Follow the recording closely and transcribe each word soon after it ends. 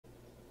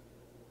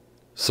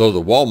So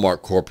the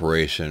Walmart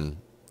Corporation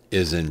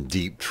is in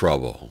deep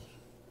trouble,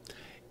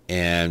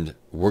 and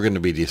we're going to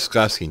be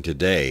discussing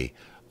today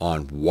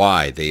on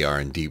why they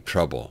are in deep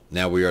trouble.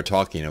 Now we are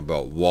talking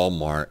about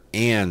Walmart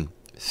and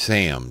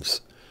Sam's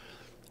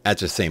at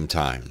the same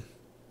time.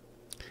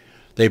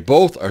 They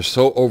both are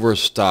so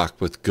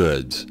overstocked with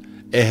goods,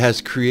 it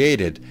has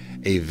created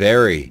a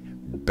very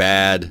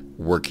bad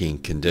working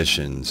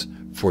conditions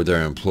for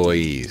their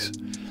employees,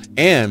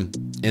 and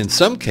in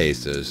some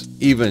cases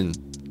even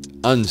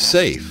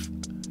unsafe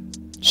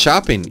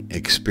shopping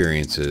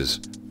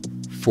experiences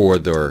for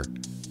their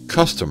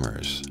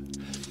customers.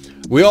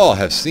 We all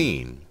have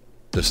seen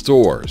the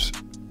stores.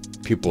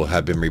 People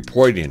have been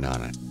reporting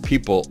on it.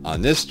 People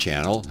on this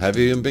channel have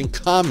even been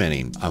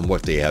commenting on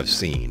what they have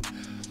seen.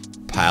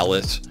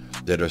 Pallets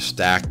that are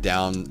stacked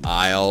down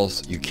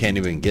aisles. You can't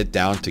even get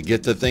down to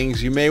get the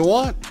things you may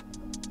want.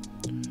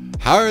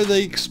 How do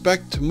they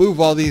expect to move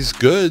all these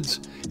goods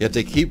if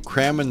they keep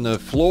cramming the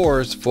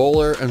floors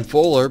fuller and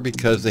fuller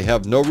because they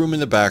have no room in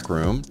the back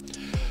room?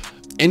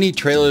 Any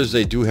trailers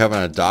they do have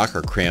on a dock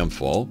are crammed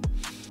full.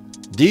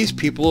 These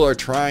people are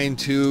trying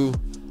to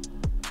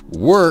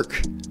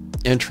work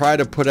and try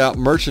to put out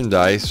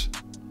merchandise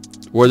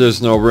where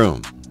there's no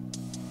room.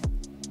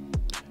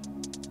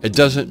 It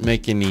doesn't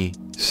make any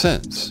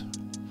sense.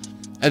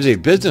 As a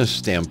business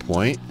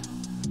standpoint,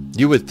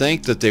 you would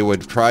think that they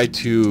would try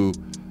to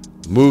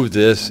move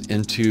this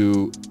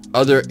into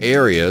other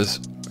areas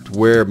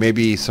where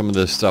maybe some of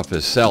this stuff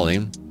is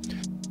selling,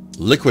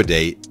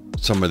 liquidate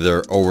some of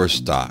their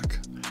overstock.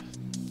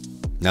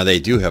 Now they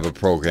do have a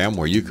program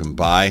where you can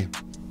buy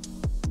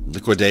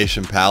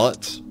liquidation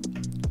pallets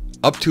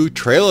up to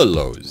trailer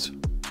loads.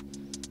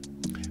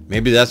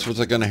 Maybe that's what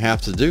they're going to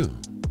have to do.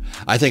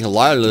 I think a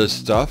lot of this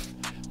stuff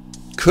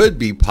could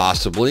be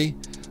possibly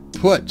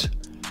put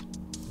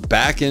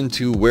back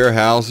into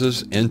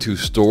warehouses, into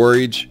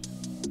storage,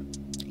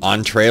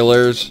 on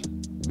trailers,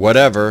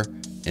 whatever,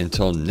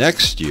 until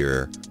next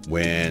year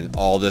when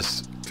all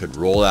this could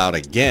roll out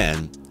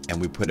again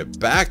and we put it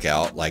back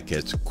out like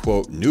it's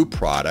quote new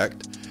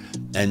product,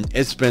 and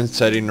it's been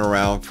sitting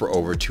around for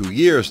over 2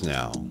 years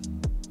now.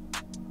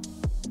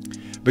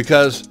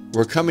 Because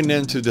we're coming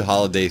into the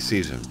holiday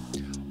season.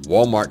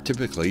 Walmart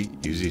typically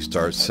usually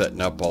starts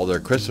setting up all their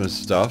Christmas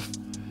stuff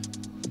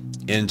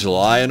in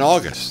July and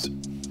August.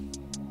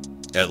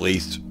 At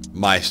least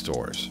my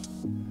stores.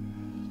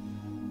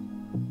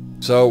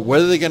 So what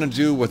are they going to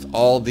do with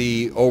all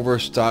the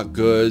overstock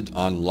goods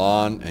on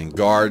lawn and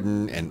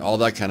garden and all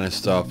that kind of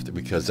stuff?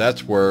 Because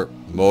that's where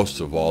most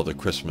of all the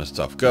Christmas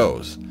stuff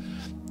goes.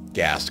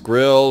 Gas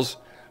grills,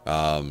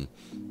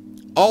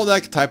 all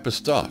that type of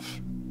stuff.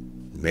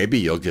 Maybe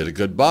you'll get a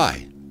good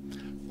buy.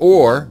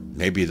 Or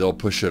maybe they'll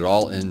push it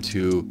all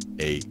into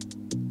a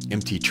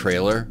empty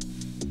trailer,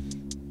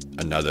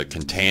 another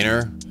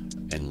container,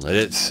 and let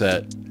it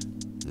sit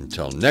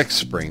until next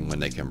spring when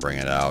they can bring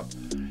it out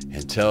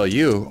and tell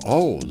you,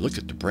 oh, look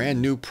at the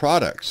brand new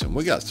products and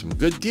we got some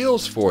good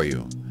deals for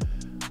you.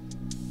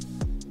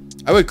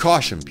 I would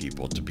caution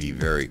people to be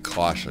very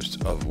cautious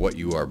of what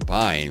you are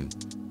buying.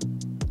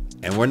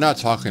 And we're not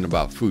talking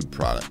about food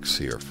products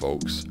here,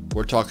 folks.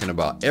 We're talking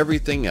about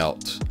everything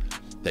else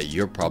that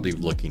you're probably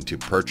looking to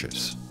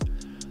purchase.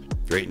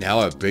 Right now,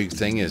 a big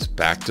thing is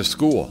back to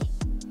school.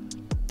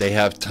 They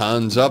have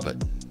tons of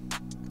it.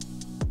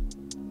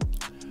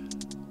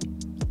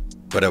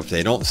 But if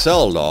they don't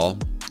sell it all,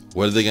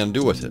 what are they going to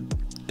do with it?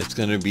 It's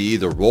going to be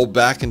either rolled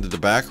back into the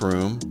back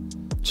room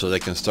so they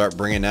can start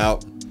bringing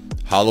out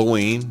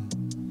Halloween.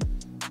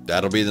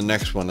 That'll be the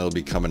next one that'll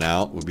be coming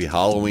out, will be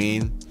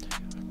Halloween.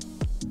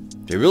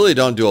 They really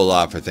don't do a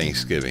lot for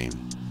Thanksgiving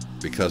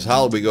because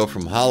we go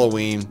from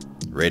Halloween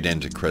right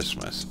into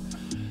Christmas.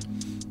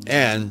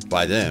 And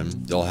by then,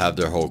 they'll have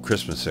their whole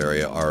Christmas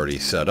area already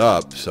set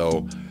up.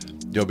 So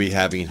you'll be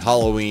having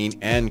Halloween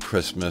and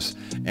Christmas.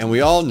 And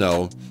we all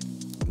know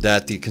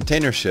that the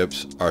container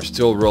ships are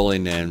still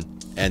rolling in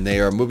and they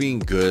are moving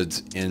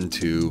goods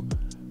into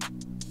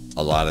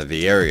a lot of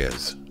the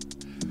areas.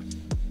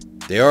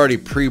 They already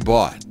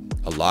pre-bought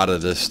a lot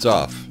of this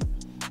stuff,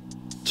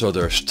 so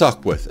they're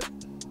stuck with it.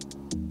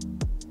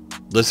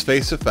 Let's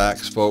face the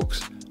facts,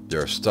 folks.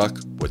 They're stuck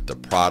with the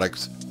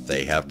products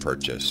they have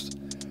purchased.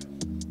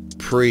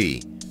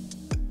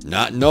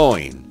 Not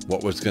knowing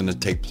what was going to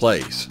take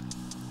place.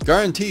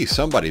 Guarantee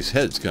somebody's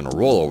head's going to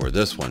roll over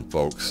this one,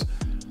 folks.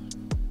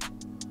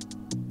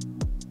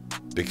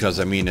 Because,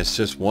 I mean, it's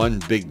just one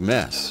big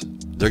mess.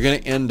 They're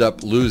going to end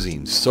up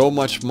losing so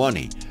much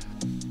money.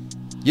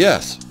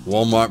 Yes,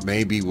 Walmart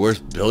may be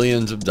worth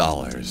billions of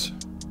dollars.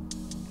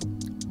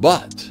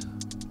 But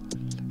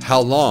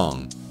how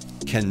long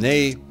can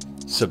they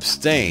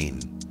sustain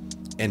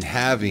in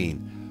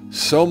having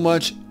so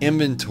much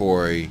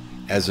inventory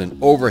as an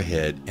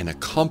overhead in a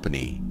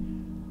company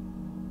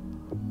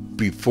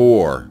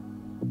before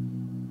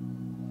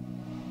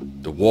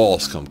the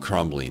walls come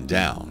crumbling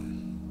down?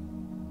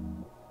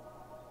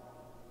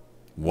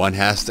 One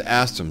has to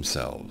ask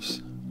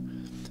themselves.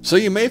 So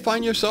you may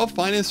find yourself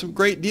finding some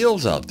great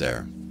deals out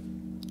there.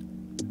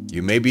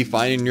 You may be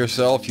finding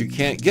yourself you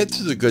can't get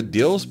to the good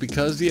deals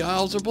because the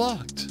aisles are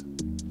blocked.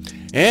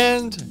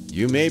 And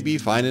you may be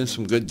finding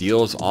some good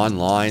deals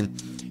online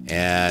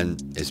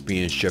and it's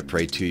being shipped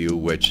right to you,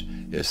 which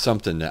is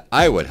something that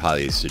I would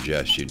highly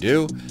suggest you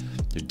do,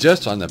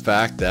 just on the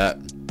fact that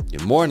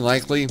you're more than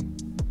likely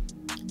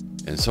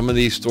in some of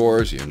these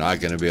stores you're not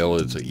going to be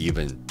able to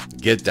even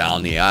get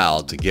down the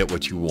aisle to get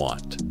what you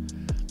want.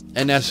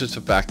 And that's just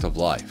a fact of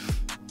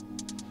life.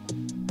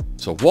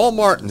 So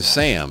Walmart and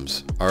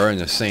Sam's are in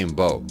the same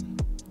boat,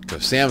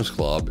 because Sam's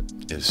Club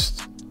is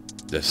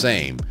the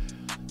same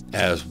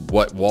as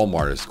what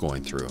Walmart is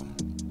going through.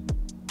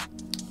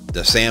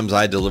 The Sam's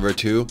I deliver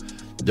to,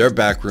 their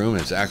back room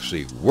is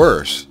actually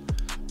worse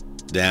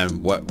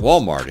than what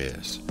Walmart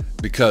is,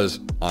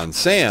 because on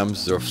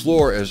Sam's their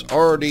floor is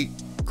already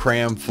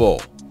crammed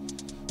full.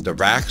 The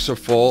racks are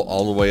full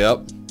all the way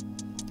up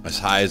as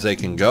high as they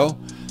can go.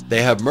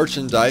 They have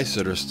merchandise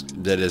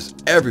that is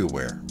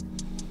everywhere.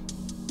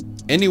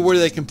 Anywhere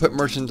they can put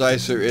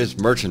merchandise, there is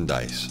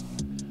merchandise.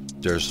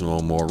 There's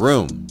no more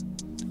room,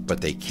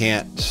 but they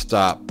can't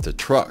stop the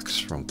trucks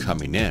from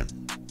coming in.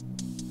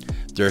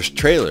 There's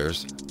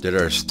trailers that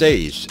are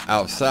staged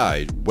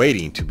outside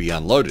waiting to be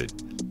unloaded.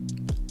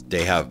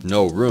 They have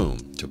no room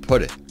to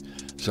put it.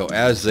 So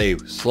as they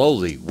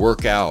slowly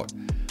work out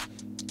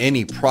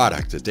any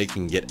product that they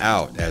can get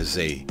out as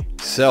they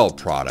sell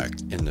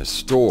product in the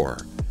store,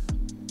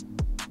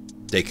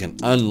 they can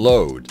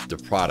unload the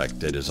product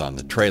that is on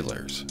the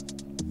trailers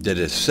that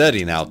is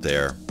sitting out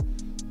there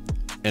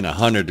in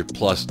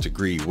 100+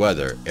 degree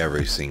weather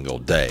every single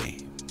day.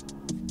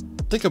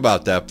 Think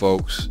about that,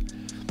 folks.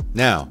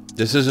 Now,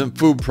 this isn't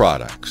food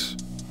products,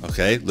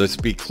 okay? Let's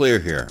be clear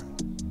here.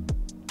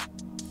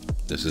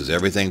 This is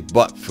everything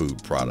but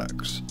food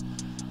products.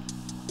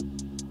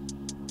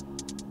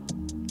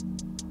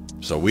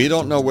 So we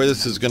don't know where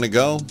this is going to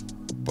go,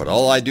 but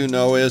all I do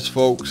know is,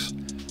 folks,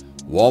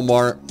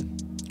 Walmart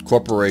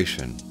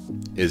Corporation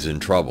is in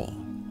trouble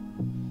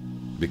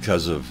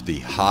because of the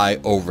high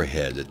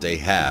overhead that they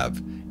have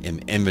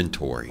in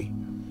inventory,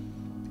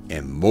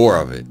 and more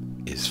of it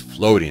is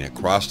floating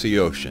across the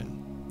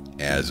ocean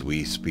as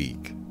we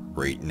speak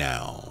right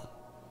now.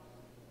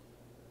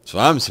 So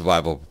I'm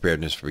Survival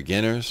Preparedness for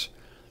Beginners.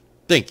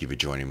 Thank you for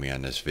joining me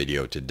on this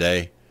video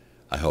today.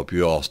 I hope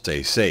you all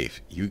stay safe.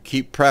 You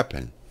keep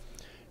prepping.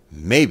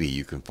 Maybe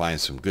you can find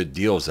some good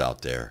deals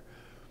out there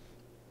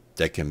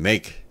that can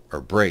make or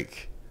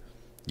break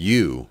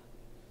you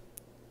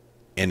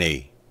in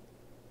a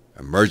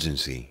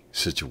emergency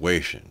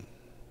situation.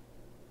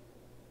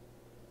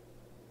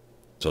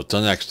 So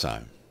till next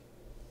time,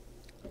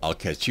 I'll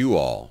catch you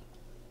all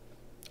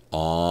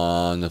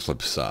on the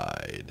flip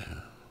side.